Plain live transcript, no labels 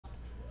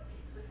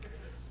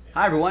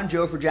Hi everyone,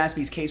 Joe for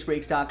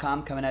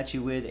JaspysCaseBreaks.com coming at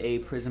you with a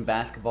PRIZM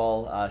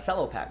basketball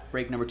cello pack.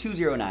 Break number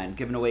 209,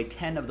 giving away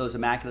 10 of those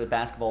immaculate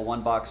basketball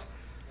one box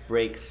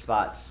break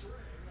spots.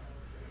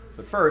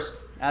 But first,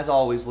 as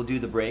always, we'll do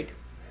the break,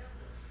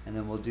 and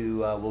then we'll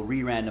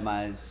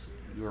re-randomize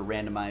your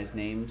randomized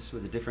names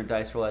with a different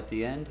dice roll at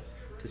the end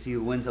to see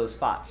who wins those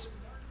spots.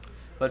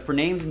 But for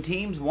names and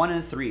teams, 1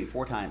 and 3,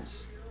 4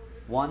 times.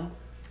 1,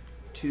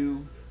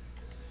 2,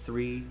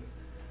 3,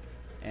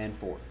 and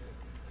 4.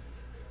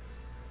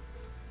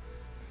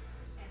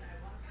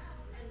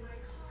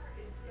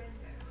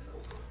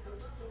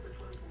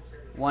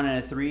 One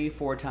and a 3,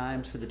 4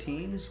 times for the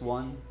teams.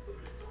 1,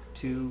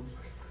 2,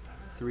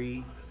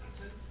 3,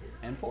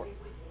 and 4.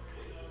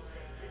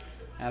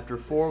 After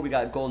 4, we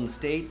got Golden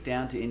State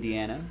down to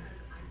Indiana.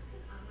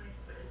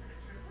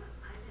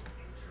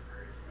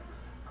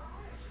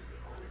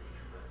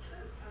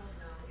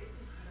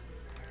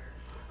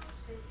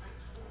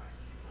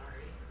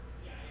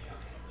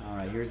 All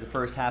right, here's the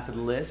first half of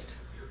the list.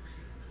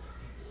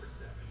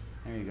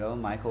 There you go,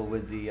 Michael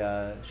with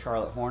the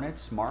Charlotte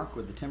Hornets, Mark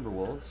with the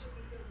Timberwolves.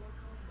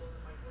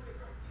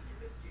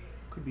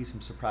 Could be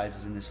some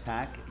surprises in this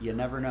pack. You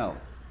never know.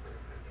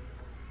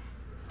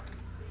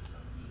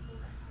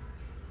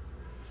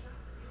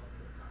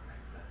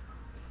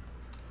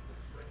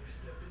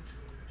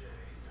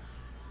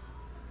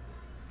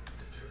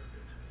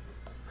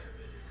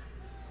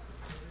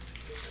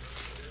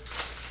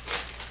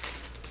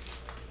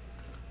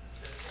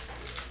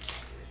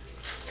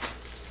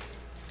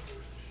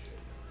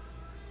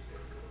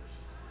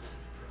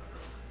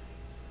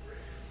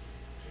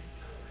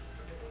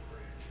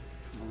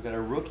 We've got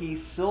a rookie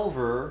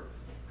silver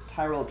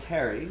Tyrell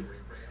Terry,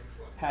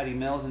 Patty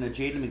Mills, and a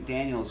Jaden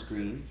McDaniels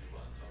green.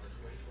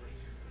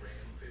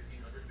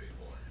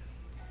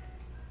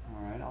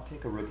 All right, I'll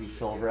take a rookie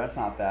silver. That's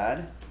not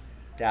bad.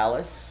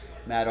 Dallas,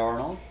 Matt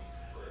Arnold.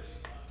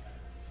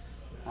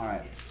 All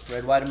right,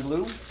 red, white, and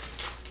blue.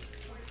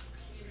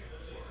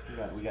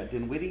 We got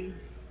Dinwiddie,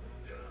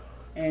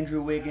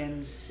 Andrew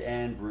Wiggins,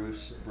 and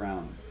Bruce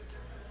Brown.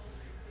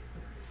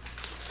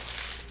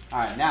 All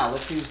right, now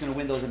let's see who's going to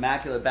win those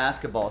immaculate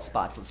basketball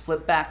spots. Let's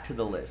flip back to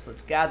the list.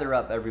 Let's gather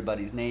up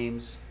everybody's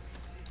names,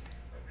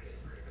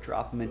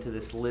 drop them into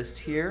this list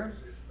here,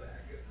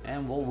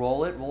 and we'll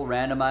roll it. We'll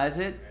randomize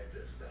it.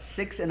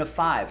 6 and a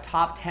 5,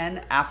 top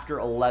 10 after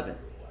 11.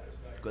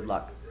 Good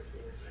luck.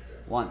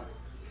 1,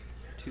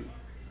 2,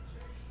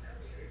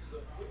 4,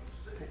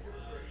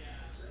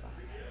 5,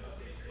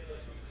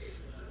 6,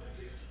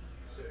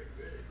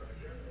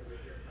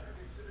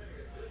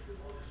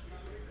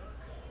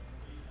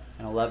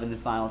 11 the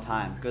final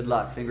time. Good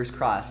luck, fingers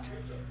crossed.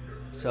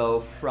 So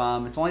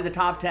it's only the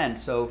top 10,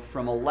 so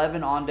from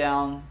 11 on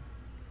down,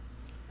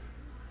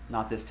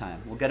 not this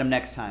time. We'll get them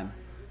next time.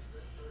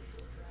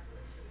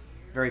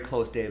 Very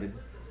close, David.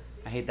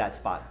 I hate that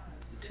spot.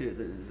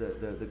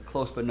 The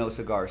close but no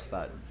cigar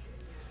spot.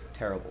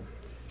 Terrible.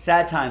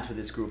 Sad times for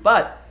this group,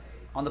 but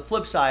on the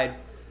flip side,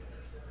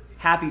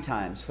 happy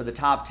times for the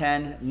top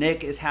 10.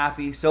 Nick is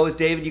happy, so is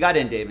David. You got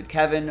in, David.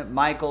 Kevin,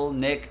 Michael,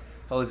 Nick,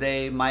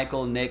 Jose,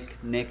 Michael, Nick,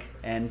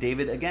 and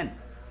David again.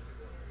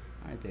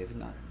 All right, David,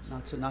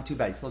 not too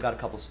bad. You still got a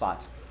couple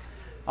spots.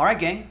 All right,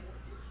 gang.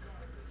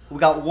 We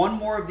got one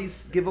more of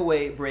these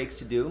giveaway breaks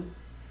to do.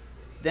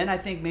 Then I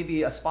think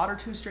maybe a spot or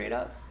two straight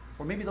up,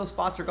 or maybe those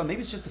spots are gone.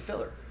 Maybe it's just a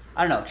filler.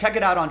 I don't know. Check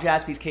it out on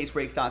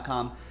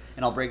JaspysCaseBreaks.com,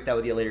 and I'll break that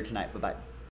with you later tonight. Bye-bye.